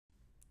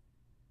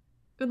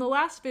In the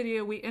last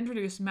video, we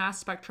introduced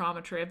mass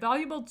spectrometry, a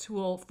valuable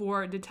tool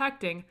for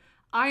detecting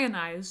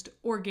ionized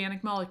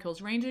organic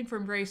molecules, ranging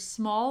from very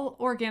small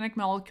organic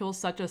molecules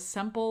such as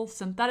simple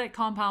synthetic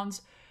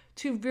compounds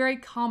to very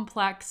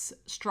complex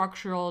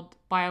structural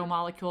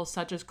biomolecules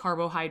such as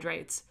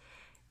carbohydrates.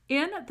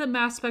 In the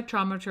mass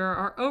spectrometer,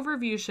 our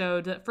overview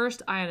showed that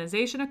first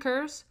ionization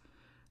occurs,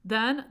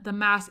 then the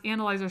mass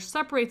analyzer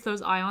separates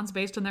those ions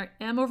based on their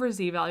m over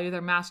z value,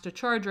 their mass to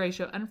charge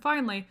ratio, and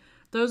finally,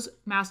 those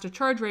mass to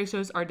charge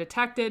ratios are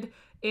detected,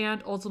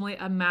 and ultimately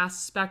a mass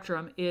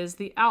spectrum is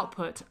the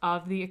output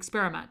of the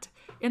experiment.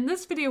 In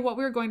this video, what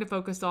we're going to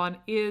focus on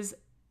is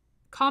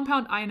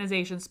compound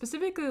ionization,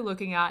 specifically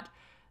looking at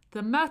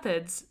the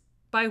methods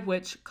by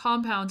which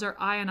compounds are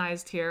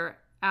ionized here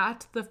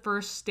at the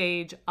first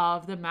stage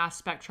of the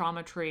mass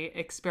spectrometry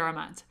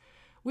experiment.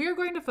 We are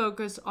going to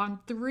focus on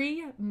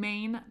three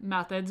main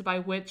methods by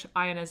which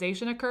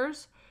ionization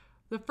occurs.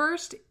 The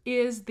first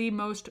is the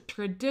most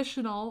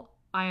traditional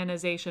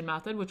ionization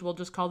method, which we'll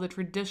just call the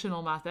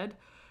traditional method.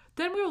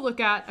 Then we will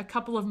look at a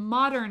couple of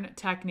modern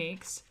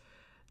techniques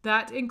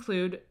that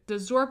include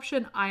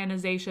desorption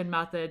ionization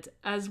methods,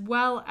 as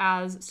well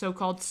as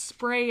so-called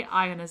spray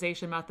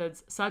ionization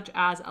methods, such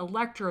as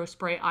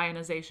electrospray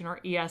ionization,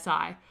 or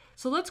ESI.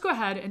 So let's go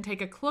ahead and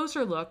take a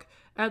closer look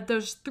at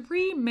those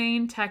three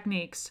main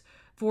techniques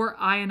for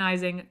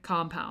ionizing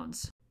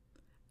compounds.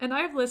 And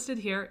I've listed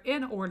here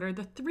in order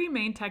the three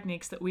main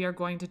techniques that we are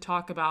going to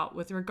talk about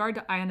with regard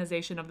to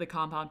ionization of the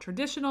compound: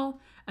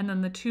 traditional, and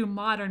then the two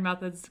modern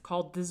methods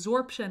called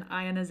desorption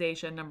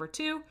ionization, number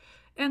 2,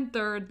 and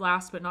third,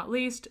 last but not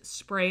least,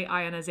 spray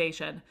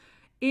ionization.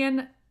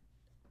 In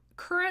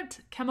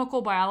current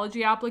chemical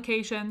biology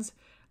applications,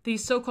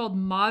 these so-called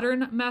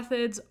modern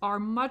methods are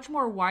much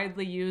more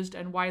widely used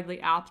and widely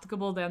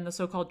applicable than the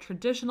so-called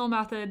traditional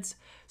methods.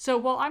 So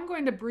while I'm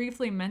going to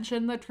briefly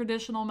mention the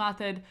traditional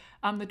method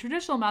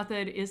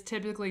is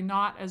typically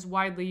not as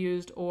widely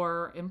used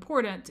or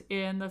important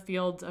in the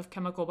fields of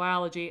chemical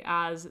biology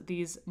as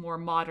these more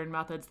modern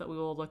methods that we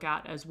will look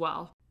at as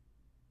well.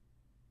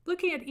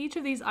 Looking at each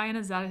of these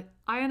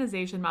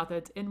ionization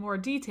methods in more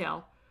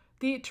detail,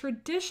 the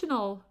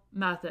traditional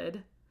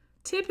method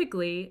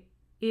typically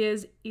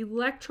is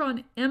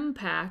electron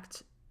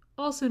impact,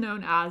 also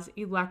known as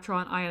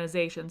electron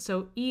ionization.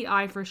 So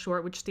EI for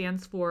short, which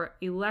stands for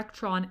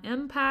electron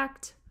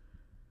impact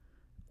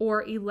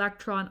or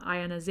electron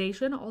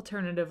ionization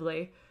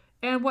alternatively.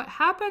 And what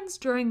happens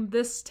during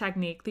this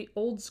technique, the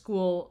old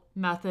school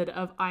method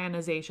of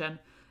ionization,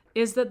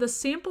 is that the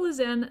sample is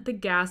in the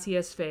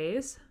gaseous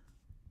phase.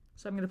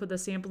 So I'm going to put the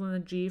sample in the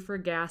G for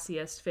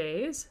gaseous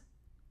phase,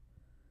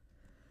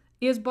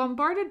 is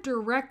bombarded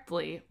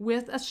directly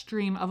with a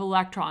stream of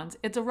electrons.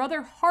 It's a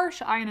rather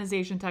harsh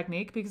ionization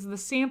technique because the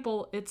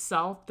sample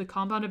itself, the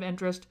compound of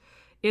interest,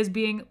 is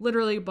being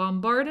literally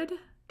bombarded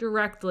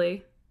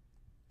directly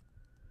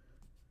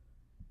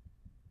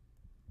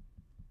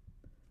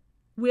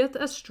with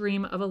a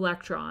stream of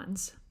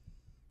electrons.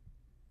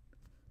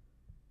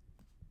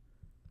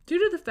 Due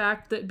to the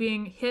fact that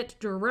being hit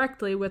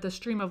directly with a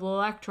stream of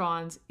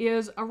electrons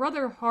is a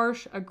rather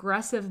harsh,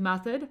 aggressive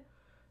method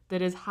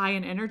that is high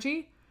in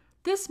energy,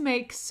 this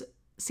makes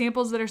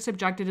samples that are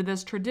subjected to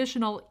this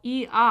traditional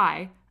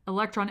EI,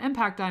 electron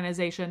impact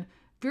ionization,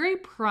 very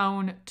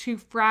prone to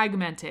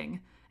fragmenting.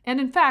 And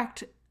in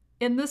fact,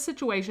 in this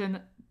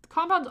situation,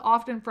 compounds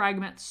often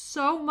fragment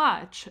so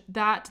much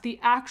that the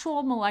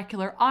actual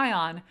molecular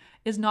ion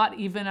is not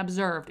even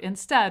observed.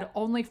 Instead,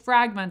 only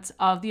fragments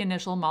of the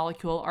initial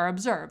molecule are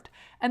observed.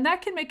 And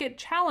that can make it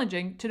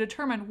challenging to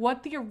determine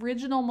what the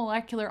original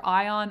molecular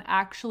ion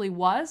actually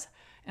was.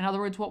 In other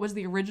words, what was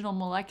the original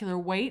molecular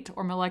weight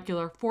or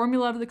molecular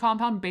formula of the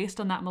compound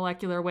based on that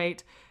molecular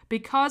weight,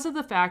 because of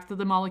the fact that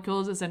the molecule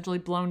is essentially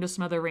blown to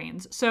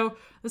smithereens. So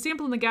the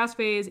sample in the gas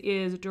phase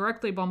is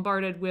directly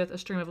bombarded with a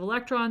stream of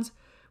electrons.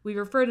 We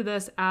refer to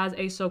this as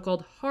a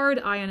so-called hard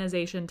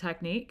ionization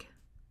technique,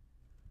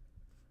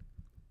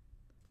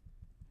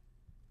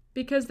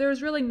 because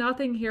there's really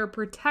nothing here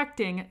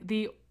protecting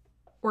the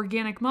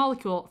organic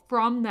molecule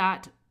from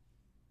that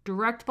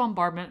direct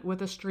bombardment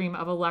with a stream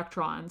of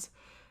electrons.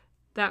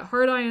 That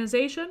hard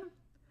ionization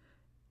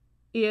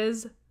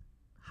is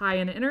high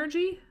in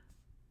energy,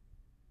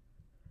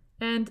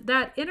 and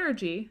that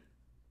energy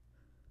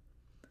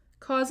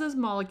causes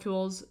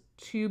molecules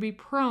to be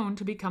prone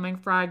to becoming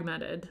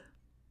fragmented.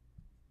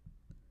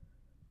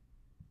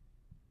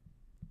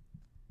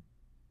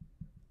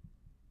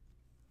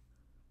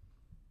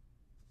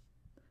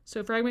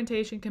 So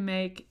fragmentation can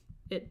make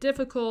it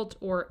difficult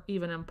or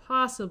even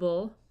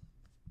impossible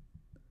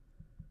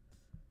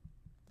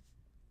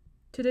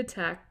to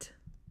detect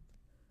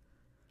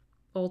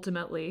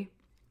ultimately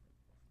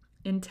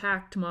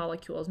intact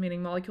molecules, meaning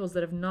molecules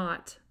that have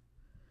not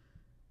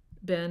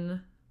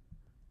been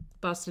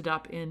busted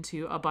up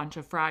into a bunch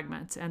of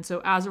fragments. And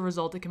so as a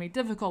result, it can be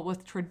difficult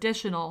with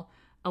traditional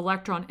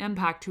electron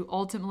impact to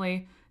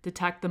ultimately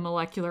detect the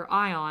molecular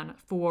ion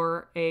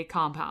for a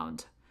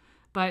compound.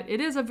 But it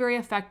is a very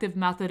effective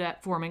method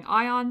at forming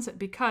ions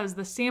because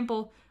the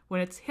sample when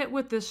it's hit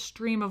with this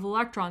stream of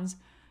electrons,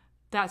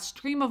 that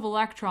stream of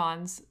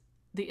electrons,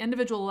 the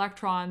individual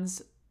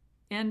electrons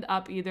end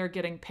up either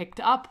getting picked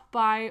up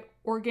by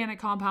organic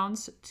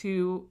compounds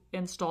to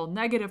install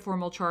negative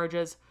formal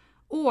charges,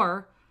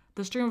 or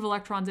the stream of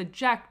electrons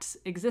ejects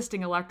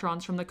existing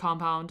electrons from the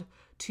compound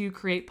to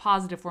create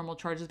positive formal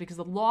charges, because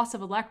the loss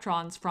of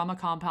electrons from a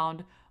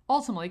compound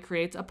ultimately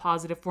creates a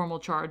positive formal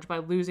charge by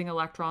losing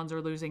electrons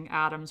or losing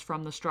atoms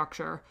from the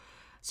structure.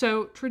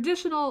 So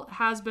traditional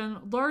has been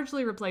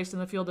largely replaced in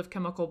the field of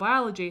chemical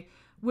biology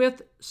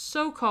with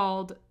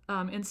so-called,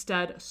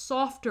 instead,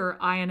 softer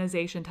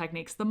ionization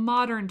techniques, the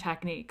modern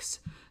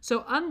techniques.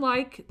 So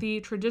unlike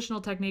the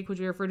traditional technique, which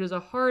we refer to as a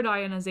hard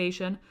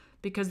ionization,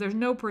 because there's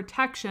no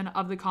protection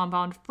of the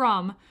compound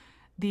from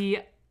the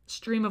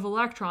stream of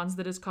electrons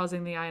that is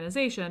causing the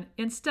ionization,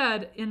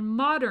 instead, in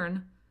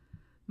modern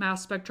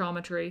mass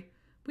spectrometry,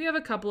 we have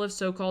a couple of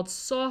so-called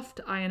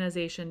soft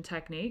ionization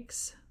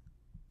techniques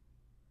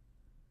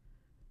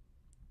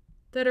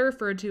that are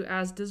referred to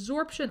as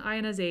desorption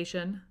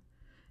ionization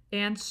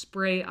and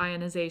spray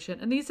ionization.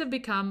 And these have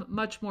become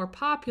much more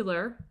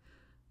popular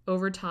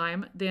over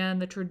time than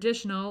the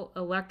traditional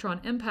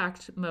electron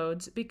impact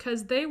modes,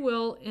 because they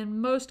will, in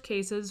most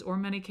cases or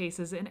many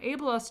cases,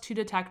 enable us to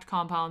detect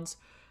compounds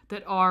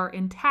that are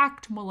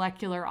intact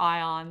molecular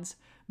ions,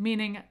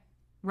 meaning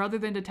rather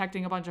than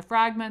detecting a bunch of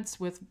fragments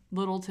with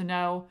little to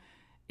no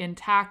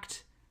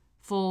intact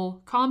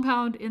full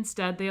compound,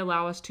 instead they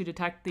allow us to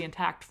detect the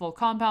intact full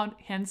compound,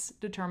 hence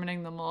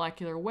determining the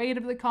molecular weight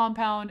of the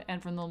compound,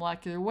 and from the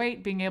molecular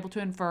weight being able to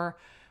infer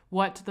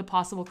what the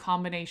possible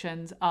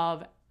combinations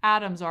of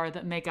atoms are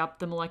that make up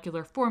the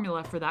molecular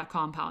formula for that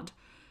compound.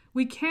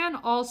 We can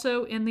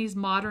also, in these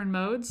modern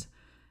modes,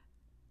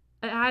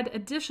 add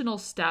additional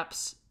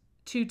steps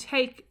to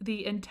take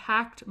the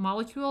intact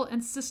molecule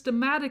and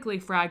systematically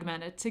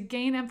fragment it to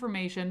gain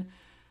information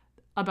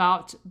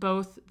about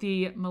both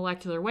the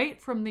molecular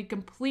weight from the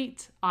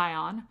complete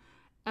ion,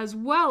 as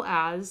well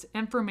as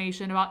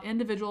information about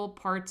individual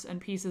parts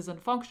and pieces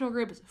and functional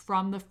groups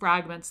from the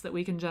fragments that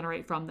we can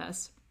generate from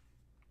this.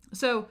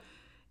 So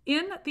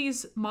in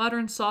these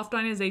modern soft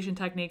ionization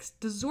techniques,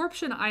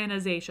 desorption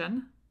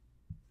ionization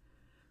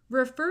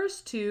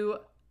refers to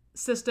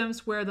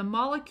systems where the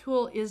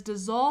molecule is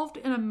dissolved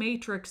in a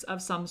matrix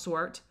of some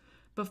sort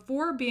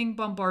before being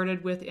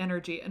bombarded with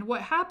energy. And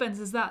what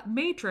happens is that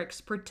matrix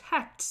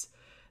protects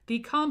the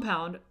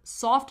compound,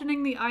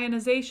 softening the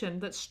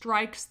ionization that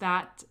strikes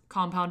that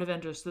compound of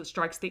interest, that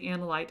strikes the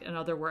analyte, in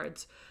other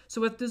words.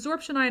 So with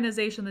desorption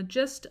ionization, the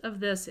gist of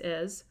this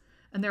is,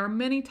 and there are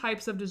many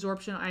types of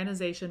desorption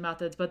ionization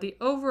methods, but the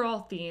overall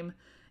theme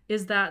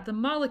is that the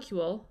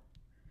molecule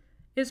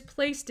is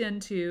placed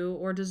into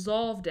or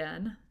dissolved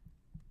in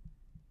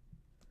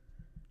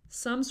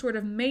some sort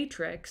of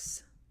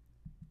matrix.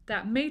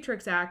 That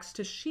matrix acts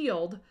to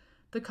shield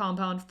the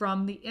compound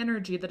from the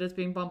energy that it's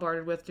being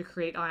bombarded with to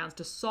create ions,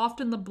 to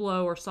soften the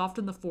blow or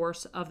soften the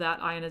force of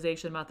that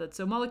ionization method.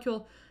 So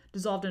molecule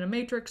dissolved in a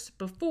matrix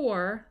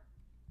before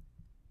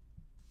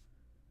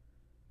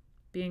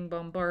being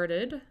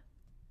bombarded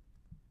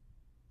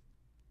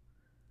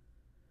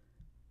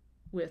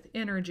with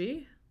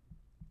energy.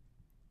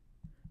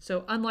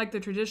 So unlike the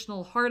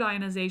traditional hard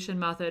ionization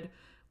method,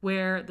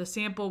 where the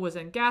sample was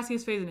in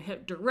gaseous phase and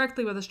hit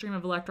directly with a stream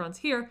of electrons,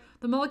 here,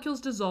 the molecule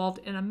is dissolved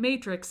in a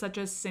matrix such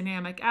as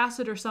cinnamic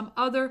acid or some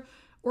other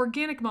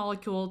organic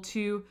molecule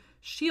to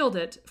shield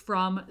it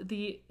from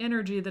the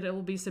energy that it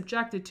will be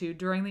subjected to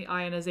during the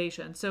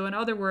ionization. So in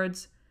other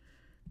words,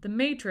 the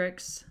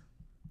matrix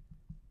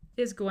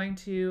is going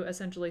to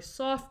essentially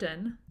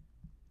soften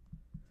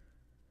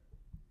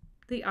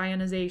the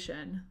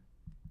ionization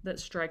that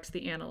strikes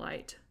the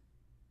analyte.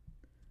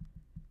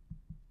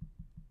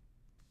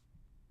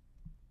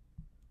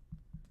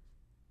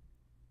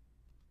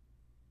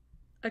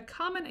 A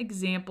common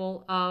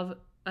example of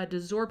a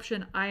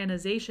desorption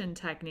ionization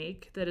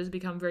technique that has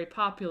become very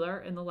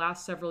popular in the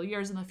last several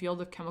years in the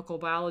field of chemical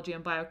biology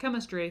and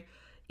biochemistry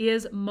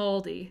is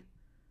Maldi,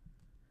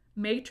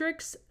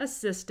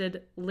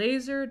 matrix-assisted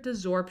laser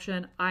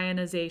desorption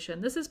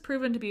ionization. This has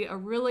proven to be a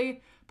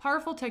really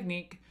powerful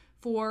technique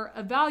for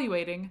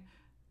evaluating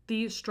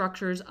the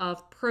structures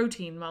of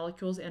protein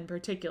molecules in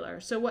particular.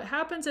 So what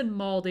happens in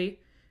Maldi,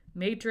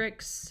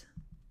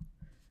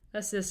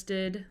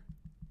 matrix-assisted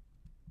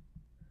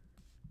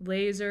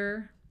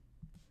laser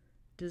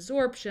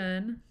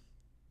desorption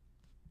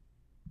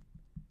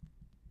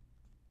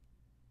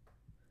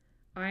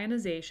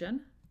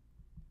ionization,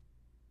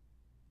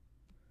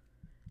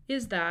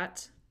 is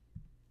that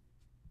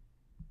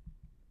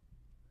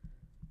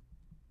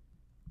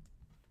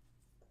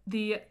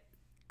the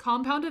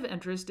compound of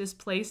interest is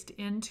placed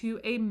into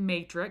a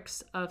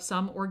matrix of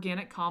some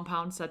organic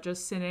compound such as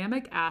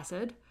cinnamic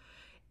acid,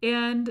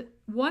 and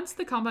once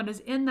the compound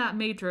is in that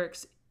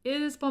matrix, it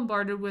is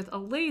bombarded with a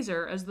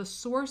laser as the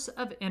source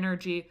of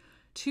energy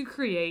to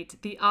create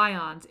the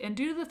ions. And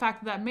due to the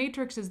fact that that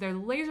matrix is there, the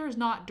laser is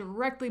not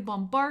directly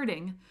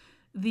bombarding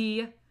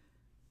the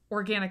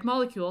organic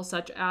molecule,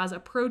 such as a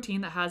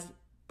protein that has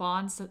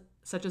bonds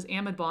such as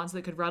amide bonds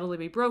that could readily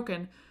be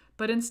broken,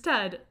 but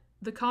instead,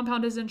 the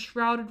compound is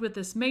enshrouded with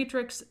this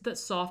matrix that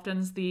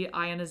softens the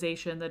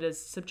ionization that is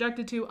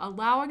subjected to,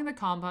 allowing the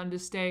compound to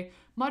stay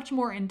much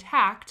more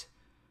intact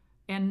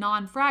and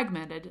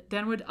non-fragmented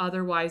than would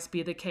otherwise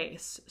be the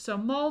case. So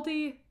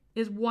Maldi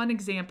is one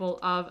example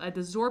of a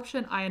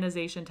desorption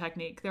ionization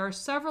technique. There are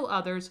several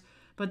others,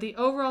 but the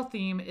overall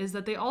theme is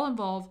that they all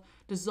involve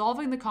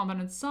dissolving the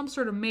compound in some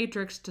sort of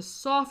matrix to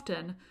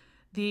soften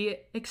the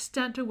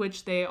extent to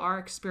which they are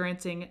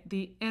experiencing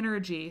the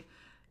energy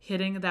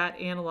hitting that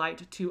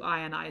analyte to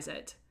ionize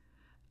it.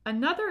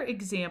 Another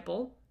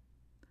example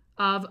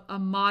of a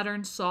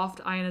modern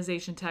soft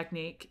ionization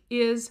technique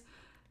is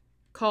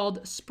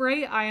called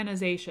spray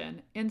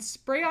ionization. In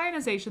spray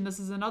ionization, this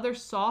is another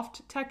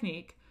soft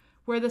technique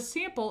where the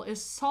sample is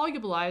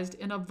solubilized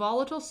in a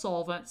volatile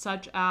solvent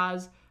such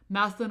as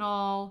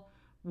methanol,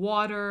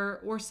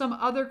 water, or some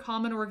other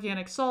common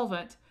organic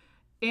solvent,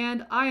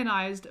 and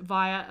ionized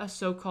via a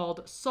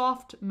so-called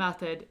soft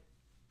method.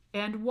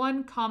 And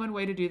one common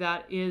way to do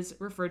that is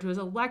referred to as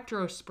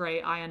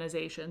electrospray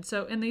ionization.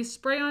 So in the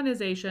spray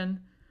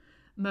ionization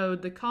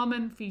mode, the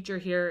common feature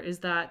here is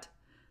that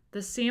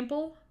the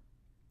sample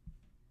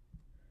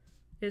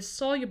is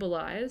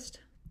solubilized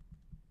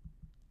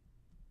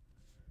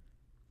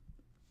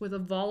with a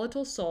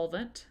volatile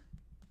solvent.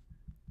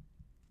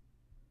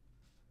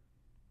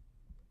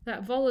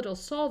 That volatile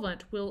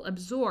solvent will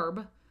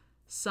absorb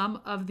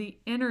some of the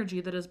energy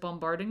that is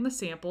bombarding the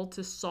sample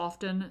to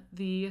soften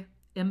the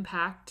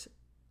impact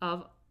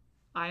of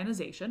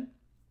ionization.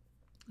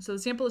 So the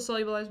sample is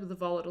solubilized with a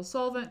volatile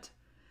solvent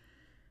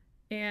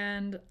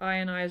and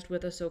ionized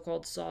with a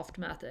so-called soft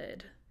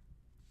method.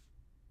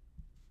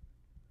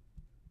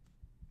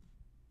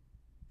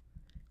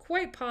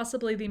 Quite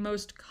possibly the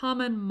most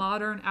common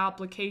modern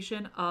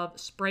application of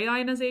spray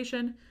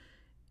ionization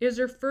is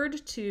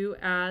referred to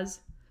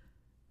as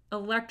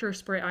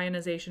electrospray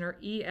ionization, or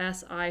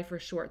ESI for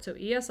short. So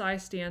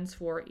ESI stands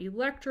for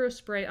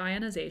electrospray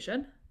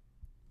ionization.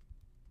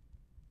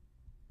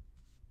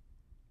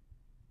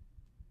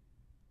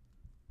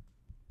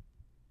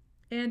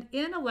 And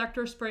in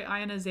electrospray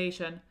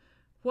ionization,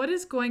 what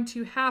is going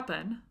to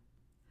happen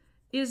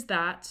is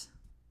that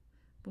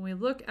when we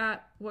look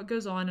at what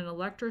goes on in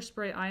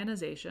electrospray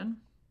ionization,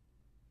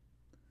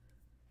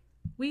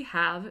 we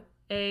have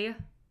a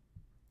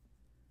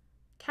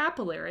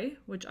capillary,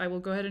 which I will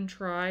go ahead and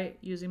try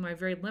using my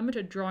very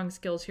limited drawing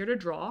skills here to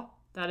draw.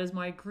 That is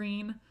my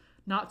green,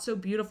 not so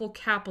beautiful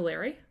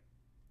capillary.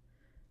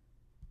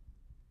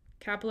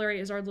 Capillary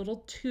is our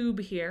little tube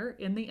here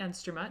in the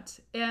instrument,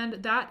 and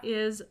that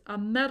is a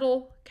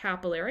metal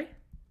capillary.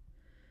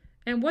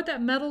 And what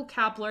that metal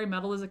capillary,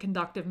 metal is a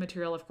conductive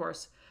material, of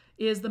course,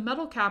 is the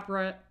metal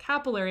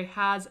capillary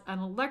has an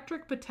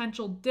electric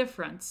potential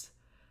difference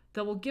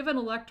that will give an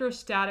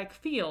electrostatic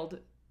field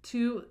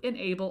to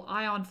enable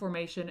ion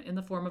formation in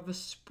the form of a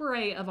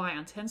spray of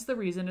ions, hence the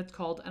reason it's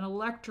called an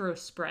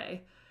electrospray.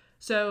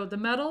 So the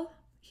metal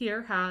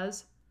here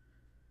has,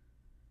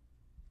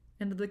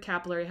 and the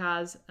capillary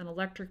has, an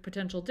electric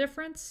potential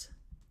difference.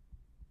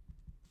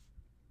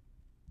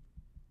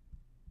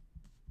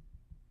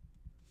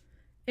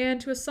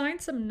 And to assign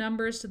some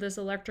numbers to this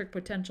electric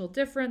potential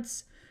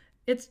difference,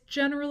 it's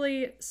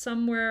generally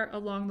somewhere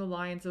along the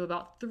lines of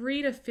about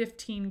 3 to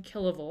 15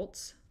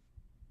 kilovolts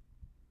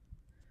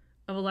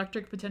of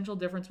electric potential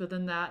difference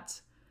within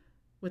that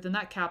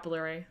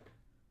capillary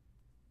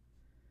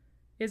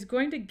is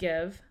going to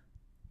give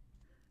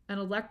an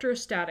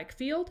electrostatic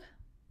field,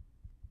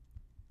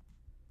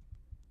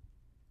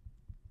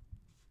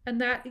 and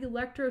that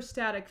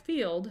electrostatic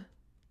field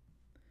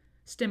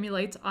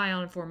stimulates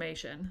ion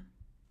formation.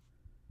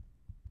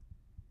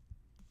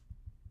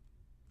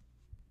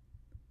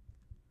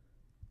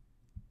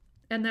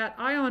 And that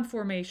ion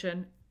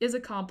formation is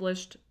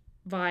accomplished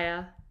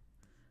via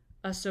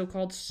a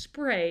so-called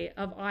spray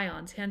of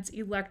ions, hence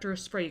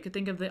electrospray. You could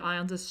think of the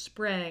ions as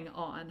spraying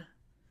on.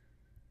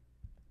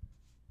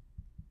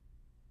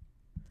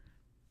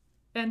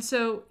 And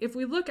so if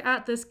we look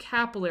at this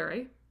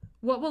capillary,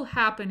 what will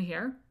happen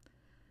here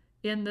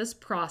in this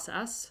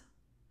process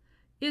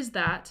is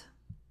that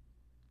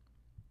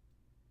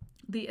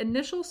the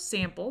initial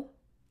sample,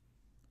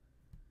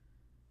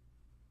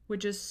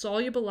 which is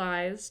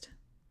solubilized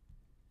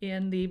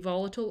in the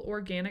volatile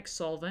organic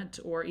solvent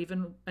or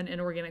even an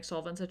inorganic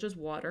solvent such as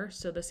water.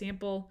 So the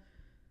sample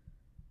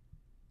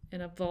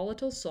in a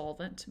volatile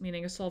solvent,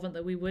 meaning a solvent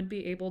that we would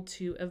be able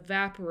to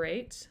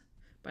evaporate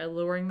by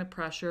lowering the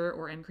pressure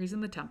or increasing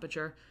the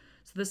temperature.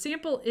 So the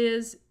sample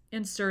is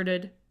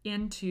inserted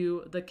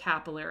into the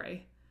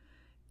capillary,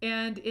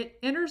 and it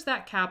enters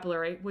that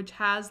capillary, which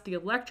has the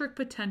electric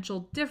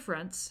potential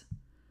difference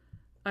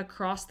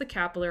across the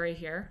capillary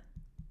here.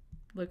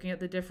 Looking at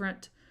the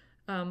different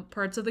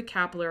parts of the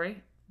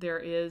capillary, there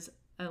is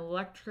an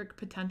electric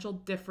potential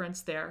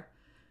difference there,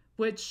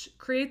 which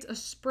creates a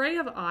spray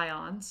of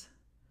ions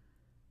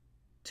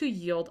to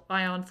yield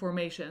ion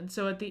formation.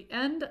 So at the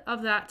end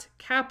of that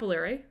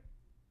capillary,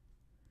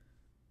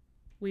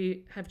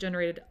 we have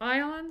generated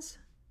ions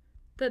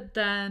that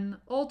then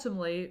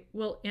ultimately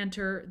will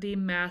enter the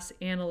mass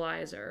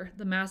analyzer.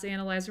 The mass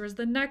analyzer is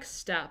the next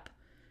step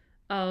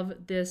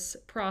of this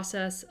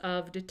process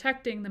of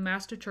detecting the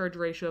mass to charge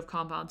ratio of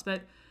compounds.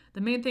 But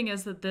the main thing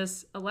is that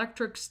this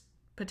electric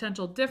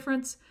potential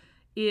difference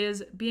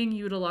is being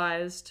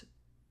utilized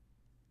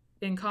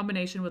in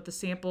combination with the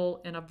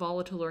sample in a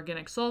volatile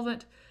organic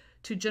solvent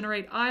to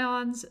generate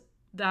ions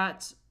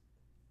that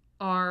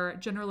are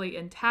generally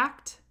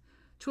intact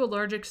to a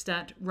large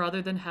extent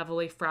rather than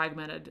heavily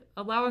fragmented,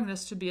 allowing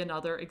this to be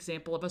another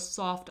example of a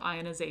soft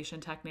ionization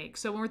technique.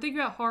 So when we're thinking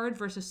about hard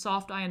versus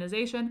soft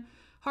ionization,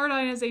 hard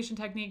ionization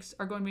techniques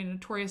are going to be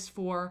notorious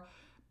for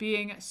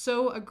being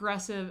so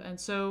aggressive and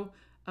so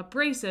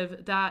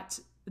abrasive that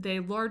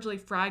they largely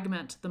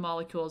fragment the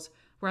molecules,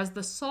 whereas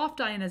the soft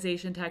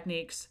ionization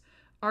techniques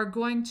are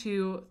going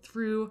to,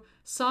 through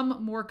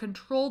some more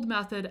controlled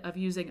method of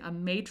using a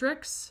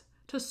matrix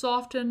to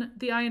soften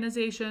the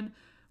ionization,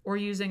 or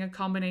using a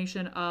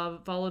combination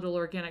of volatile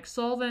organic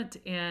solvent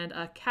and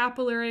a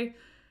capillary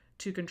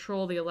to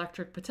control the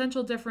electric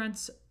potential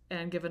difference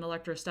and give an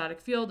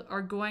electrostatic field,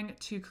 are going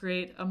to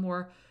create a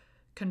more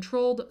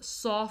controlled,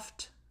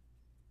 soft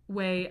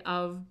way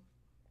of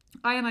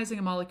ionizing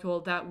a molecule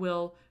that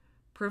will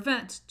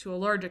prevent, to a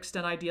large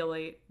extent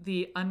ideally,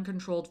 the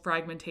uncontrolled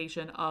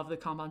fragmentation of the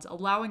compounds,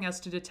 allowing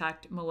us to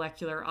detect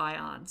molecular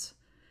ions.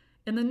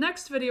 In the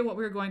next video, what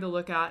we're going to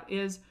look at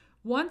is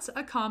once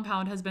a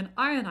compound has been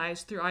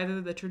ionized through either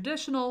the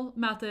traditional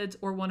methods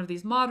or one of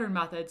these modern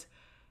methods,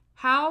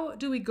 how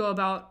do we go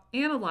about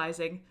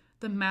analyzing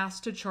the mass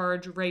to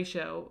charge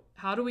ratio?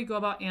 How do we go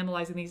about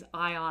analyzing these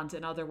ions?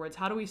 In other words,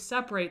 how do we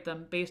separate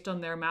them based on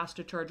their mass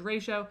to charge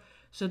ratio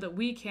so that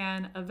we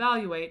can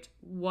evaluate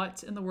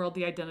what in the world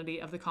the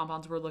identity of the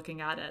compounds we're looking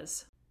at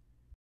is?